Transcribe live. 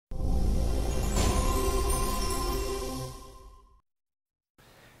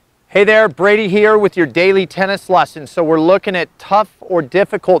Hey there, Brady here with your daily tennis lesson. So we're looking at tough or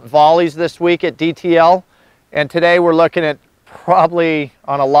difficult volleys this week at DTL. And today we're looking at probably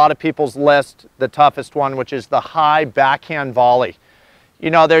on a lot of people's list, the toughest one, which is the high backhand volley. You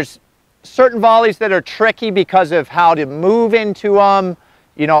know, there's certain volleys that are tricky because of how to move into them.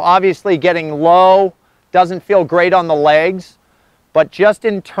 You know, obviously getting low doesn't feel great on the legs, but just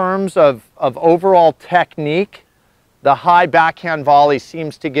in terms of overall technique, the high backhand volley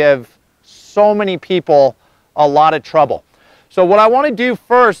seems to give so many people a lot of trouble. So what I want to do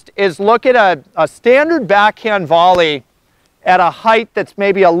first is look at a standard backhand volley at a height that's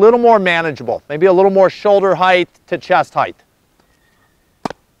maybe a little more manageable, maybe a little more shoulder height to chest height.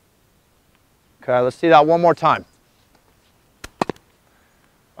 Okay, let's see that one more time.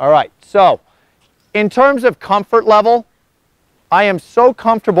 All right, so in terms of comfort level, I am so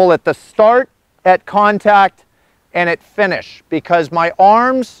comfortable at the start, at contact, and at finish because my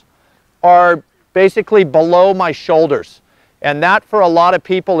arms are basically below my shoulders. And that for a lot of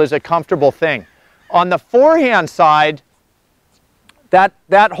people is a comfortable thing. On the forehand side, that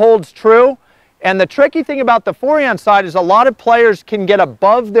holds true. And the tricky thing about the forehand side is a lot of players can get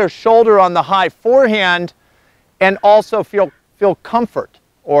above their shoulder on the high forehand and also feel comfort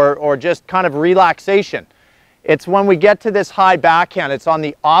or just kind of relaxation. It's when we get to this high backhand, it's on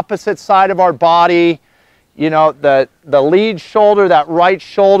the opposite side of our body. You know, the lead shoulder, that right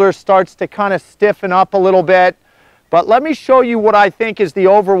shoulder starts to kind of stiffen up a little bit. But let me show you what I think is the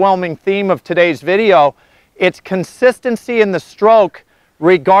overwhelming theme of today's video. It's consistency in the stroke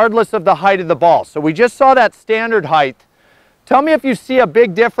regardless of the height of the ball. So we just saw that standard height. Tell me if you see a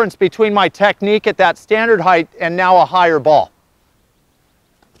big difference between my technique at that standard height and now a higher ball.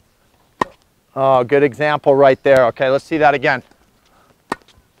 Oh, good example right there. Okay, let's see that again.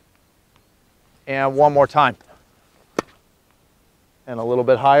 And one more time. And a little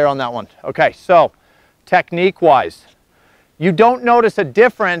bit higher on that one. Okay, so technique-wise, you don't notice a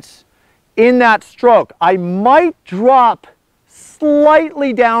difference in that stroke. I might drop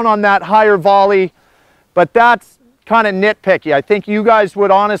slightly down on that higher volley, but that's kind of nitpicky. I think you guys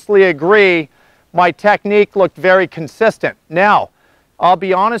would honestly agree my technique looked very consistent. Now, I'll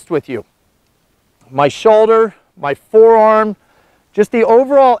be honest with you. My shoulder, my forearm, just the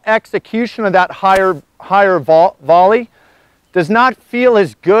overall execution of that higher volley does not feel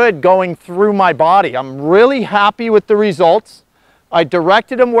as good going through my body. I'm really happy with the results. I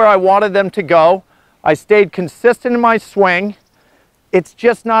directed them where I wanted them to go. I stayed consistent in my swing. It's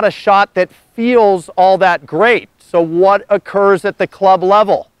just not a shot that feels all that great. So what occurs at the club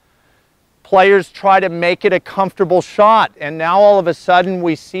level? Players try to make it a comfortable shot, and now all of a sudden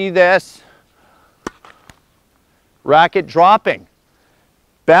we see this racket dropping.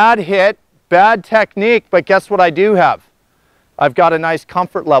 Bad hit, bad technique, but guess what I do have? I've got a nice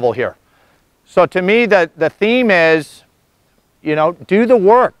comfort level here. So to me, the theme is, you know, do the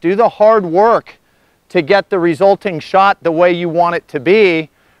work, do the hard work to get the resulting shot the way you want it to be,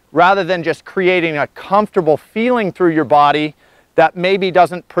 rather than just creating a comfortable feeling through your body that maybe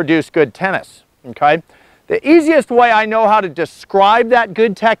doesn't produce good tennis, okay? The easiest way I know how to describe that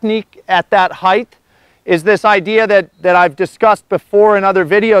good technique at that height is this idea that I've discussed before in other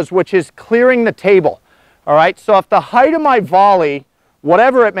videos, which is clearing the table, all right? So if the height of my volley,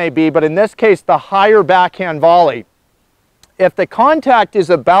 whatever it may be, but in this case, the higher backhand volley, if the contact is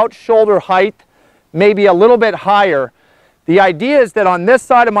about shoulder height, maybe a little bit higher, the idea is that on this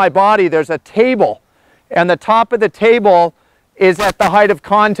side of my body, there's a table, and the top of the table is at the height of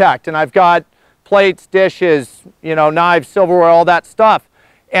contact, and I've got plates, dishes, you know, knives, silverware, all that stuff.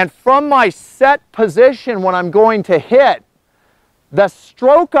 And from my set position when I'm going to hit, the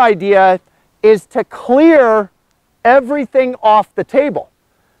stroke idea is to clear everything off the table,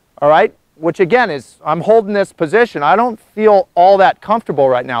 all right? Which again is, I'm holding this position. I don't feel all that comfortable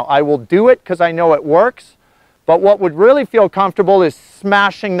right now. I will do it because I know it works, but what would really feel comfortable is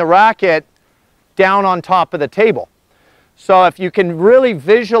smashing the racket down on top of the table. So if you can really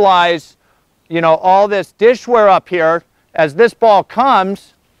visualize, you know, all this dishware up here, as this ball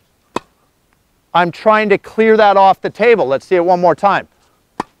comes, I'm trying to clear that off the table. Let's see it one more time.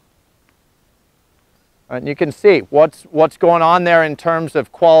 And you can see what's going on there in terms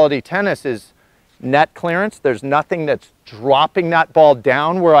of quality tennis is net clearance. There's nothing that's dropping that ball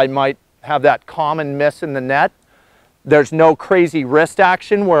down where I might have that common miss in the net. There's no crazy wrist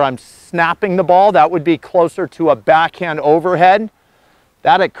action where I'm snapping the ball. That would be closer to a backhand overhead.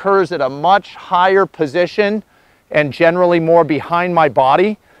 That occurs at a much higher position and generally more behind my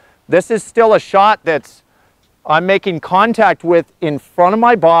body. This is still a shot that's I'm making contact with in front of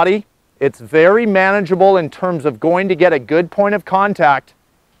my body. It's very manageable in terms of going to get a good point of contact.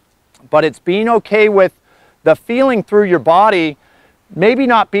 But it's being okay with the feeling through your body, maybe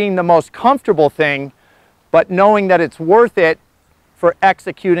not being the most comfortable thing, but knowing that it's worth it for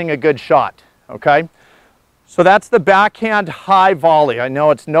executing a good shot, okay? So that's the backhand high volley. I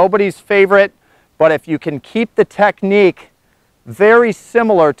know it's nobody's favorite, but if you can keep the technique very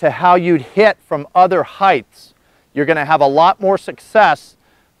similar to how you'd hit from other heights, you're going to have a lot more success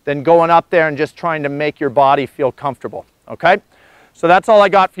than going up there and just trying to make your body feel comfortable, okay? So that's all I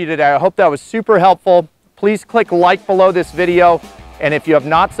got for you today. I hope that was super helpful. Please click like below this video, and if you have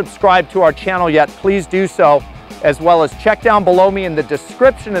not subscribed to our channel yet, please do so, as well as check down below me in the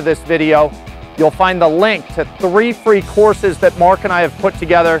description of this video. You'll find the link to 3 free courses that Mark and I have put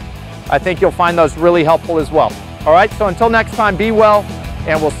together. I think you'll find those really helpful as well. All right, so until next time, be well,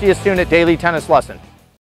 and we'll see you soon at Daily Tennis Lesson.